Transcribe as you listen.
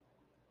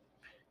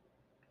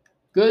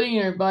Good evening,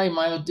 everybody.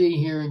 Michael D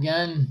here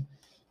again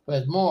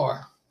with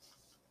more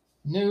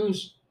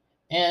news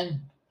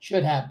and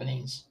should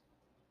happenings.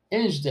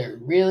 Is there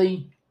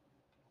really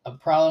a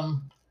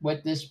problem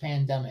with this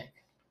pandemic?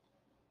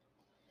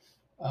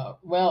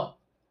 Well,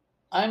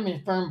 I'm a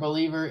firm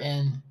believer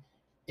in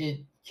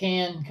it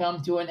can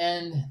come to an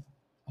end,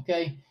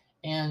 okay?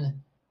 And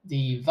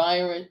the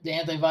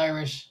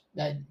antivirus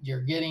that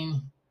you're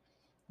getting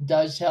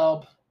does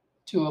help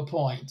to a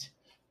point.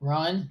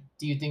 Ron,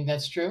 do you think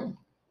that's true?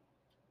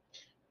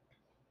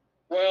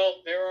 Well,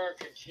 there are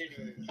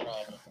continuing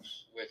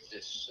problems with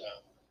this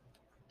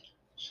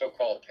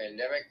so-called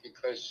pandemic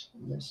because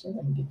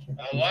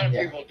a lot of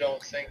Yeah. people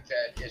don't think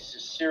that it's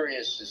as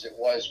serious as it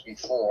was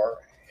before,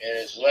 and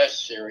it's less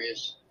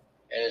serious,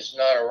 and it's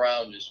not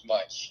around as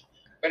much.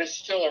 But it's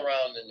still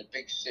around in the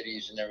big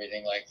cities and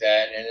everything like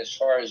that. And as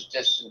far as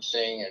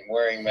distancing and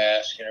wearing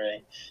masks and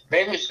everything,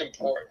 maybe it's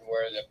important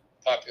where the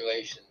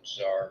populations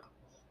are,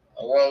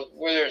 well,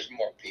 where there's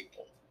more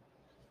people.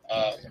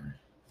 Um,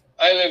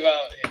 I live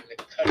out in the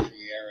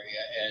country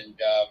area, and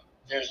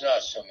there's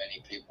not so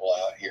many people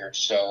out here.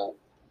 So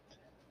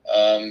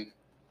um,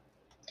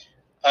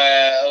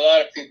 a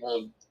lot of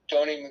people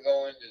don't even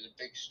go into the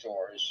big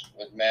stores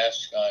with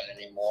masks on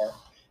anymore.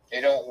 They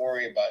don't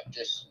worry about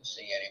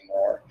distancing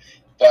anymore.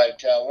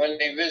 But when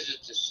they visit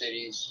the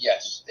cities,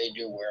 yes, they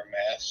do wear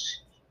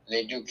masks. And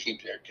they do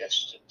keep their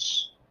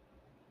distance.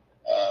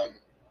 Um,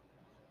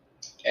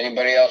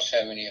 Anybody else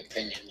have any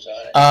opinions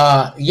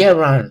on it? Yeah,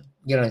 Ron.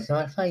 As a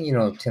matter of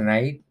fact,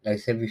 tonight, like I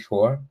said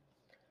before,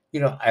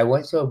 I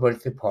went to a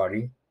birthday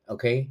party,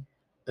 okay?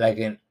 Like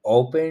an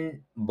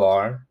open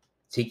bar,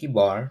 tiki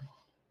bar.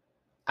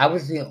 I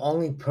was the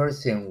only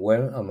person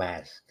wearing a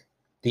mask.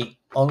 The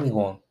only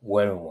one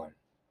wearing one.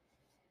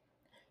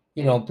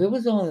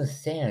 People don't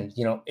understand,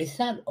 it's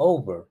not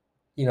over.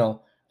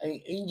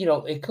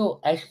 It could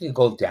actually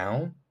go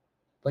down,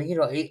 but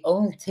it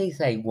only takes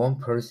like one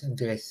person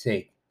to get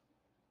sick.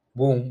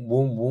 Boom,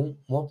 boom, boom,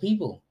 more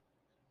people.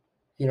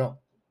 You know,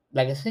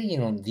 like I said,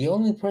 the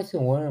only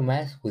person wearing a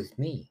mask was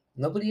me.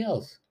 Nobody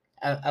else.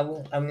 I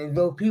mean,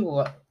 there were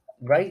people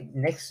right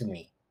next to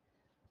me.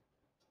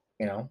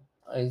 You know,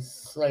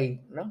 it's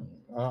like no.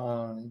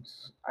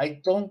 I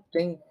don't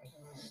think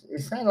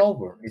it's not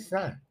over. It's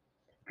not.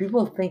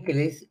 People think it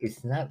is.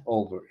 It's not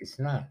over. It's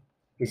not.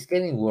 It's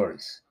getting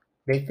worse.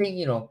 They think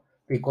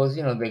because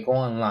they go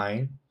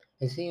online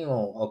and see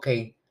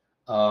okay,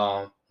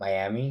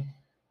 Miami,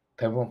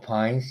 Pebble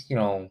Pines,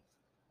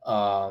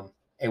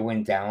 it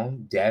went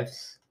down,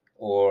 deaths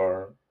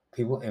or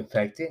people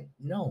infected.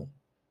 No,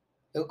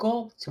 it'll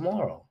go up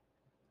tomorrow.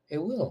 It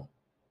will.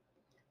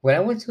 When I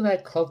went to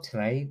that club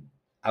tonight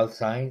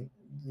outside,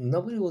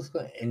 nobody was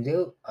going, and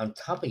they're on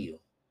top of you.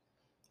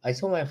 I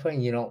told my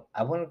friend,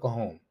 I want to go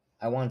home.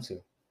 I want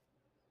to.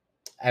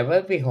 I'd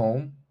rather be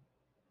home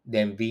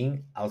than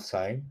being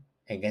outside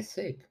and get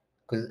sick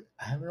because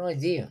I have no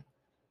idea,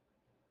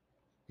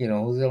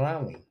 who's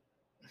around me.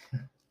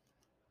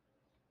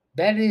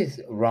 That is,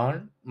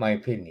 Ron, my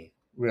opinion,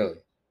 really.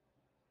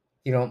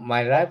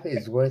 My life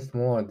is worth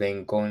more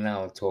than going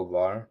out to a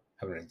bar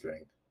having a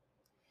drink.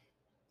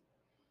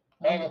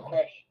 I have a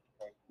question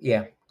for you, Yeah,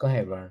 Gary. go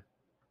ahead, Ron. Um,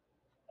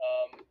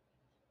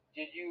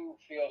 did you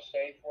feel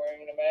safe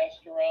wearing the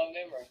mask around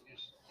them, or you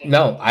just didn't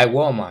No, want I to wear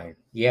wore it? mine.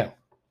 Yeah.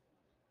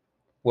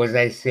 Was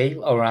I safe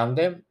around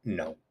them?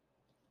 No.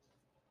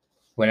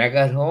 When I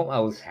got home, I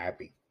was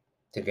happy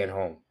to get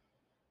home.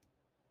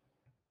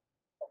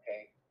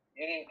 Okay,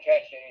 you didn't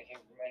catch anything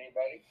from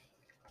anybody,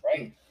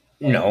 right?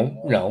 Not No,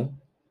 anymore. no.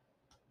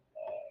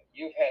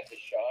 You've had the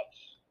shots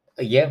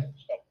Yeah, and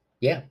stuff.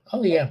 yeah. Oh,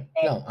 What yeah.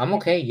 No, I'm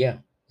what okay. Yeah,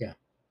 yeah.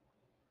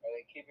 are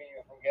they keeping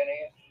you from getting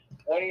it?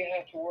 What do you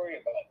have to worry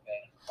about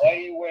then? Why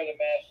do you wear the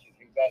mask if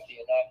you've got the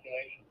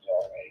inoculations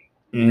already?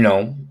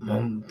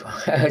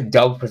 No,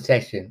 double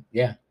protection.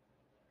 Yeah.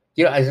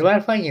 As a matter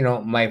of fact,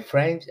 my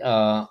friend,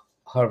 her,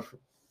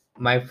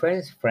 my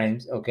friend's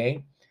friends,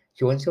 okay,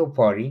 she went to a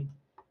party,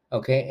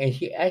 okay, and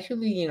she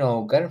actually,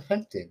 got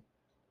infected,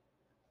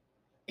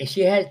 and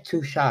she had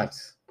two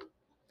shots.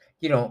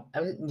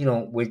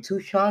 With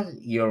two shots,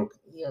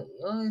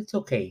 it's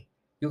okay.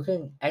 You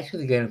can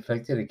actually get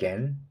infected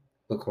again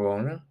with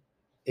corona.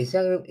 It's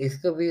gonna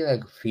be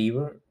like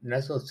fever,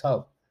 not so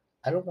tough.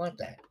 I don't want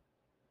that.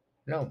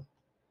 No.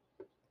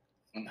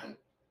 Mm-hmm.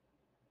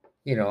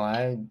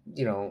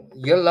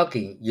 You're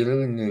lucky. You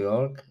live in New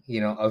York.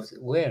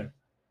 Where?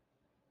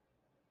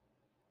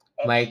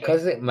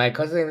 Upstate. My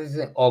cousin is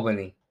in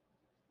Albany.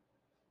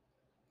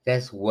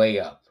 That's way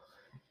up.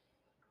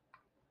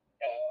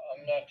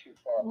 I'm not too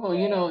far from Well,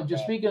 that. I'm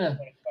just about speaking of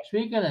 25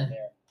 speaking minutes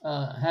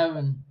of from there.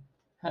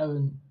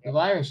 having the Yep.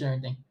 virus and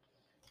everything,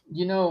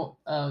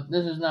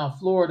 this is now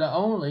Florida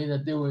only.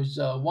 That there was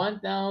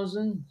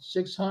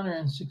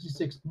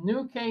 1,666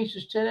 new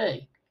cases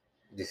today,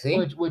 You see,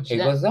 which it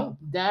goes up.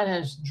 that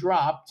has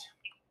dropped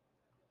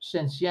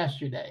since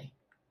yesterday.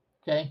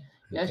 Okay, Okay.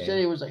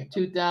 yesterday was like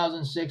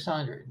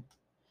 2,600,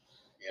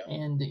 Yeah.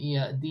 and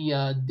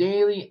the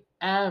daily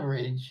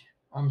average.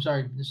 I'm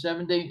sorry, the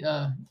 7 day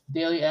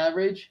daily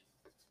average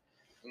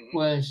Mhm.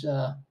 was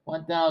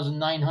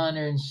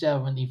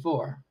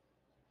 1,974.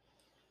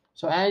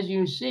 So as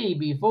you see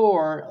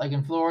before, like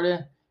in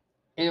Florida,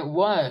 it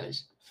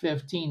was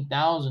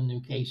 15,000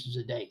 new cases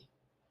a day.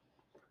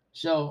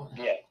 So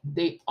Yeah.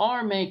 they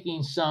are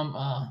making some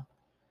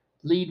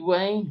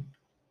leadway.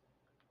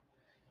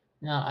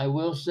 Now, I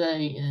will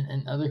say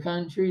in other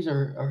countries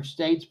or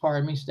states,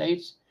 pardon me,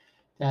 states,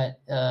 that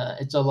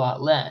it's a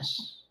lot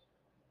less.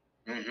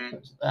 Hmm.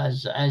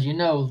 As you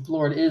know,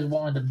 Florida is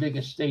one of the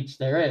biggest states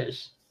there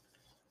is.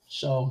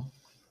 So,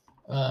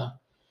 uh,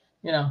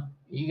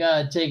 you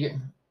got to take it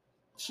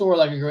sort of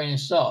like a grain of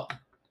salt.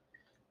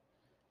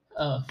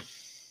 Uh,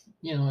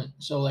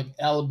 so like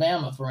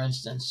Alabama, for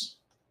instance,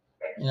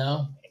 you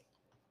know,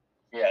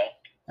 Yeah.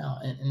 now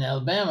in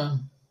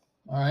Alabama,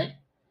 all right,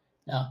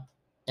 now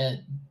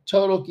in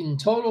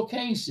total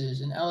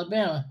cases in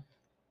Alabama,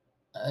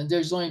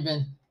 there's only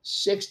been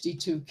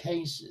 62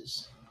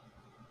 cases,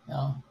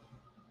 now,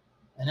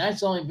 and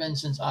that's only been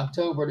since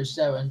October the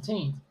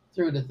 17th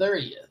through the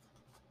 30th.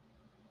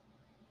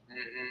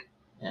 Hmm.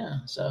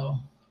 Yeah, so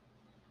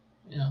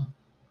you know,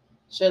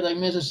 said like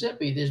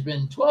Mississippi, there's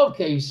been 12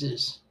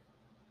 cases.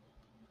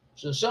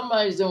 So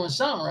somebody's doing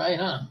something right,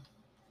 huh?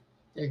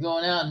 They're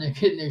going out and they're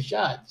getting their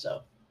shot.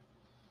 So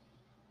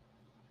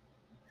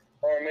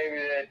Or maybe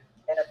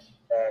that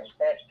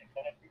starts the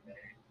country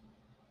there,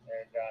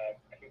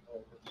 and people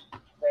are just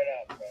spread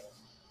out better.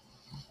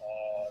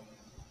 Um,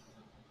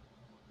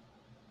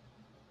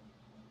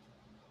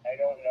 I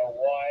don't know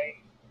why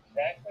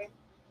exactly.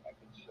 I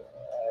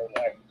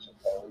could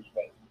suppose,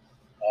 but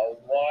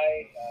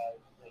why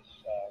this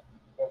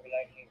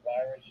COVID-19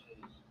 virus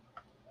is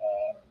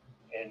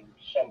in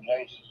some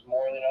places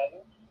more than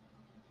others.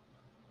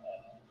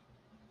 Uh,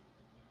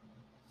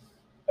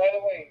 by the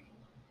way,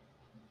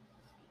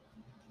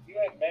 you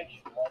had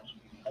mentioned once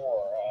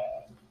before,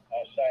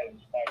 outside of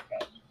this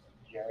podcast,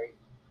 Jerry,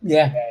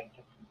 Yeah. that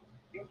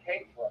you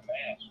paid for a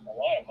mask, a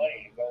lot of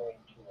money to go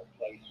into a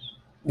place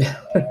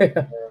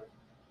where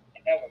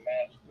you have a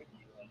mask with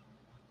you, and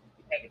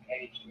you had to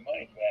pay some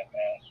money for that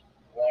mask.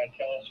 You want to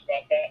tell us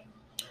about that?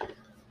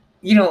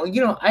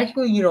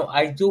 Actually,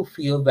 I do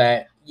feel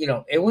that,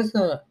 it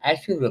wasn't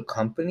actually the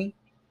company.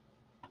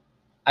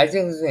 I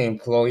think it's the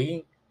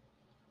employee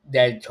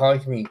that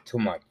charged me too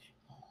much.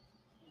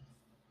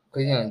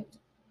 Because,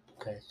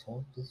 can I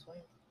talk this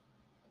way?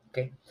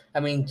 Okay. I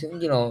mean, to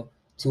Was it?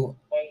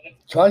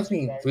 charge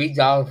me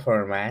 $3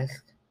 for a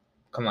mask.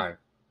 Come on,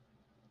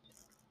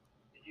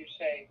 Did you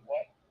say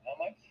what? How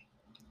much?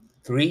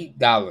 $3.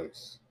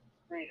 $3.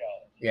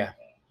 Yeah.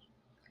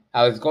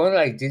 I was going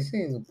like this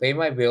to pay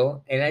my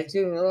bill, and I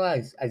didn't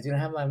realize I didn't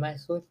have my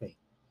mask with me.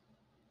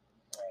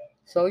 Right.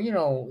 So,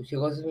 she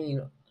goes to me,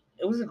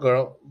 it was a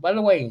girl. By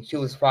the way, she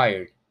was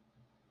fired.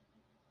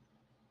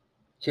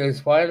 She was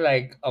fired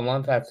like a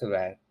month after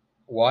that.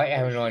 Why? I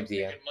have no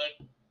idea. Okay,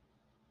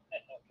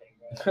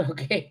 go ahead.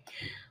 Okay.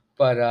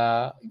 But,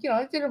 I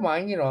didn't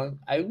mind,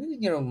 I really,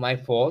 my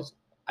fault.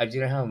 I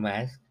didn't have a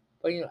mask.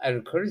 But, out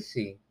of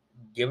courtesy,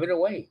 give it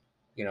away,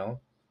 you know.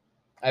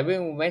 I've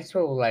been with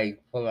Metro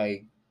for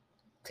like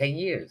 10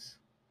 years.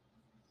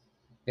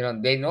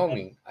 They know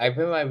me. I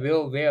pay my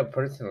bill there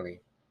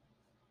personally.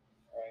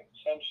 Right.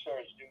 Some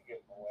stores do give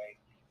them away.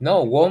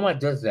 No, Walmart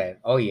does that.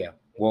 Oh, yeah.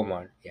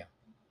 Walmart. Yeah.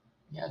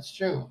 yeah, it's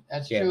true.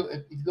 That's Yeah. true.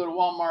 If you go to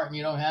Walmart and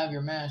you don't have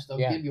your mask, they'll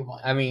Yeah. give you one.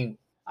 I mean,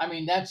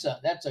 that's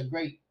a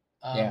great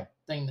yeah.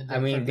 thing to do. I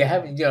mean, they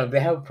have, they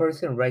have a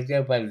person right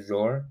there by the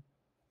door,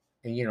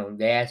 and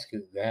they ask you,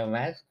 "Do you have a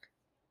mask?"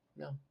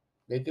 No,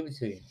 they give it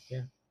to you.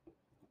 Yeah.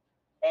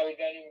 Probably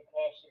doesn't even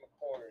cost them a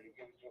quarter to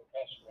give it to a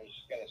customer.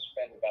 He's going to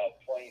spend about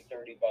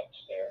 $20-$30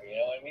 there. You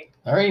know what I mean?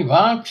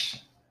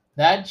 $30?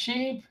 That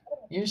cheap?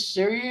 You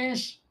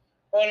serious?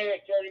 20 or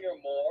 30 or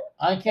more.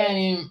 I can't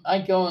even. I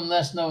go in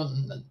less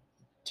than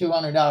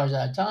 $200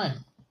 at a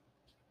time.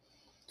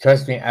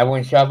 Trust me, I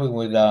went shopping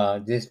with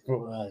this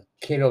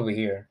kid over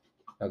here.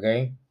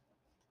 Okay,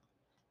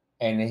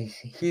 and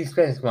he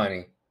spends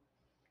money.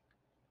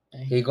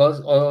 He goes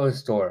all over the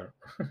store.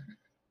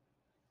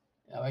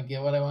 I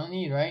get what I want to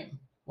need, right?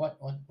 What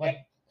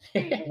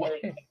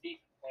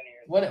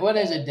What what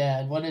is it,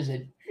 Dad? What is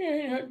it?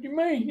 Do you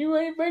mind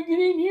if I get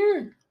in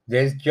here?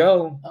 There's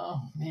Joe.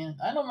 Oh man,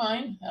 I don't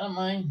mind. I don't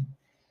mind.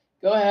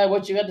 Go ahead.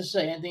 What you got to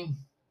say? Anything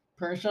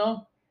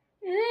personal?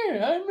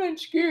 Yeah, I'm not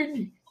scared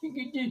to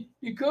get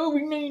the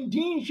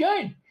COVID-19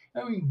 shot.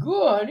 I mean,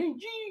 God,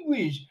 gee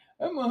whiz,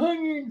 I'm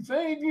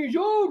 105 years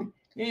old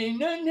and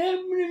nothing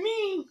happened to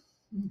me.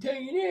 I'll tell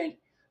you that.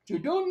 So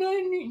don't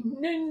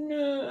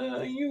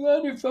none you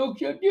other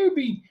folks out there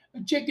be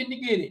checking to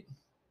get it.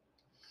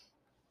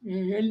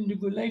 You're heading to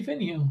good life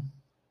anyhow.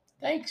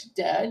 Thanks,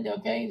 Dad.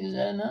 Okay, is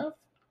that enough?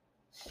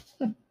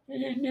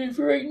 And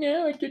for right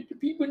now, I think the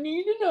people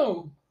need to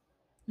know.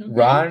 Okay?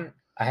 Ron,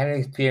 I had an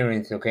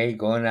experience. Okay,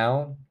 going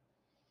out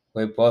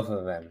with both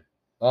of them.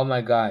 Oh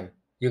my God,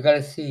 you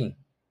gotta see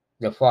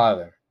the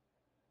father.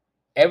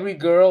 Every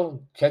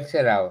girl checks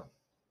it out.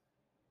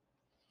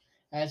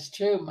 That's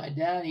true. My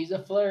dad, he's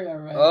a flirty, all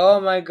right.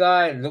 Oh my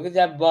God, look at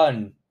that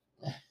bun.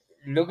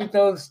 Look at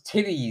those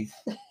titties.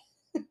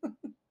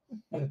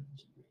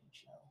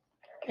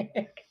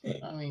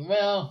 I mean,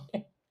 well,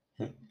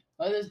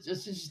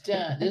 this is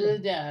dad. This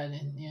is dad,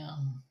 and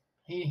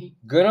he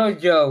Good old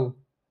Joe.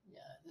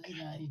 this is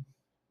dad.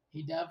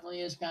 He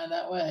definitely is kind of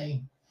that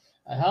way.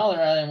 I holler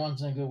at him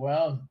once in a good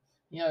while.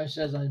 He always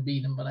says I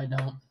beat him, but I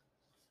don't.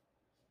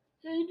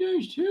 Yeah, he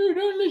does too.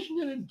 Don't listen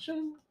to him.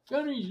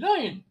 Some he's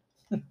lying.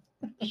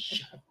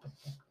 Shut up.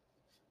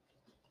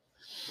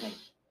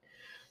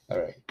 All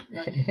right.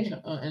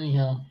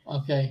 Anyhow,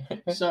 okay.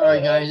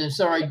 Sorry, guys. I'm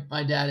sorry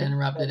my dad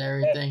interrupted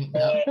everything.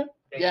 No.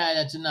 Yeah,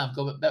 that's enough.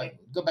 Go back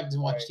to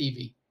watch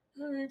TV.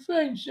 All right,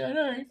 fine, son.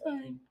 All right,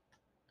 fine.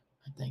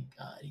 Thank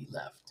God he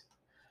left.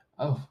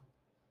 Oh.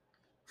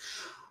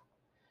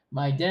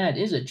 My dad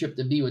is a trip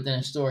to be within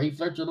a store. He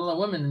flirts with a lot of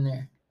women in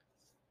there.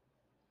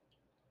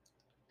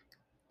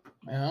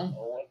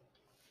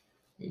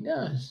 He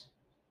does.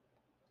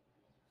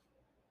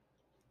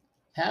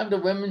 Have the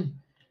women,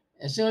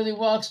 as soon as he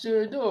walks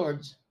through the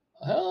doors,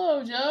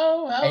 hello,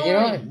 Joe. How And you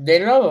are know you? what?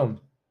 They love him.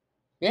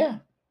 Yeah.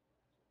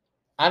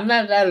 I'm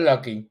not that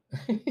lucky.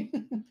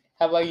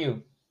 How about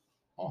you?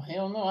 Oh,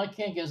 hell no. I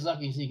can't get as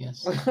lucky as he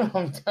gets.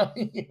 I'm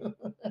telling you.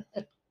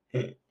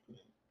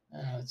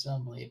 Oh, it's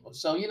unbelievable.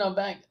 So,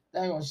 back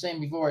I was saying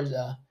before is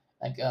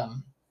like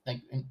in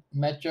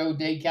Metro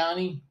Dade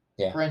County,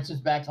 Yeah. for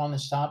instance, back on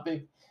this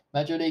topic,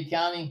 Metro Dade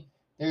County,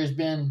 there's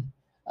been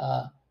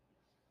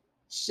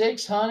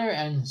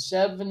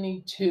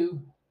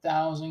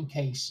 672,000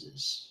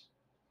 cases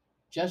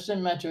just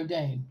in Metro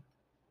Dade,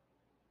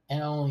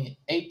 and only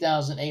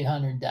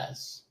 8,800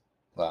 deaths.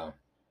 Wow.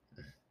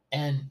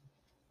 And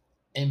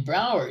in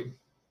Broward,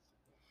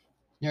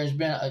 there's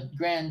been a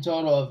grand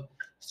total of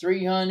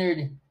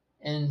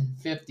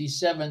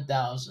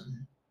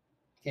 357,000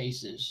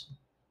 cases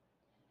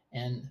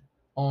and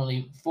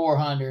only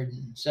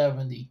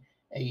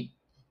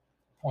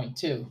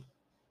 478.2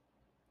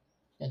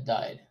 that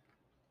died,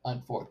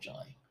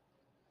 unfortunately.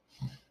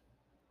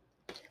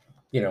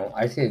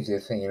 I say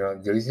this thing,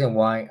 the reason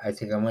why I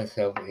take on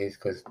myself is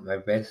because my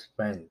best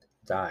friend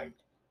died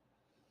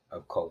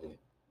of COVID.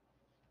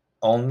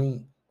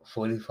 Only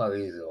 45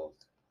 years old.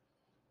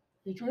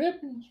 It's what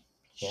happens.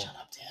 Yeah. Shut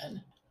up,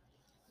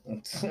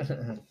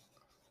 Dad.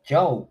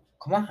 Joe,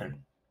 come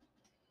on.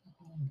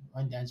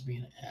 My dad's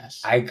being an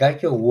ass. I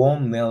got your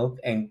warm milk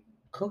and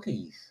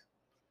cookies.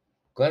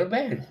 Go to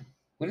bed.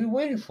 What are you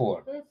waiting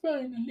for? I'm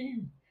fine. I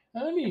leave.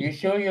 Honey. You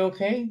sure you're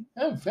okay?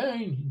 I'm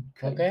fine.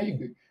 Okay.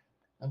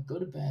 I'll go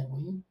to bed,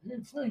 will you?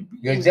 I'm fine.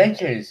 Your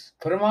dentures,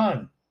 put them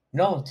on.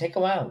 No, take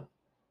them out.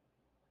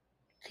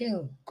 You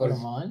can't go Put to,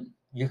 them on.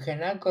 You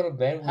cannot go to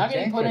bed with How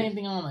can you put dentures.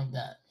 anything on like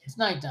that? It's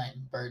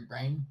nighttime, bird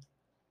brain.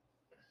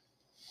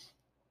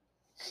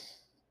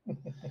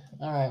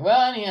 All right.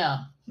 Well,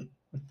 anyhow,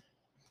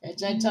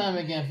 it's that time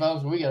again,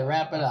 folks. We gotta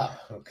wrap it up.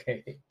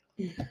 Okay.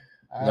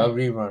 All No right.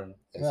 rerun.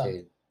 That's Well,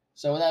 it.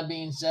 So with that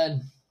being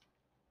said,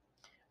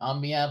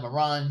 on behalf of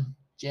Ron,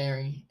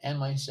 Jerry, and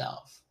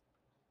myself,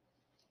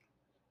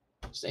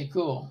 stay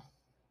cool.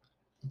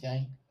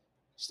 Okay?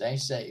 Stay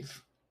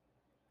safe.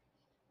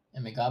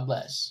 And may God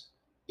bless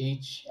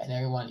each and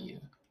every one of you.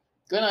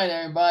 Good night,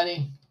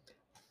 everybody.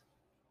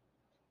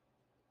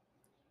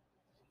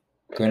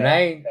 Good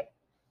night.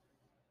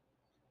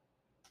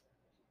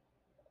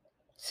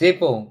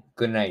 Simple.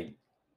 Good night.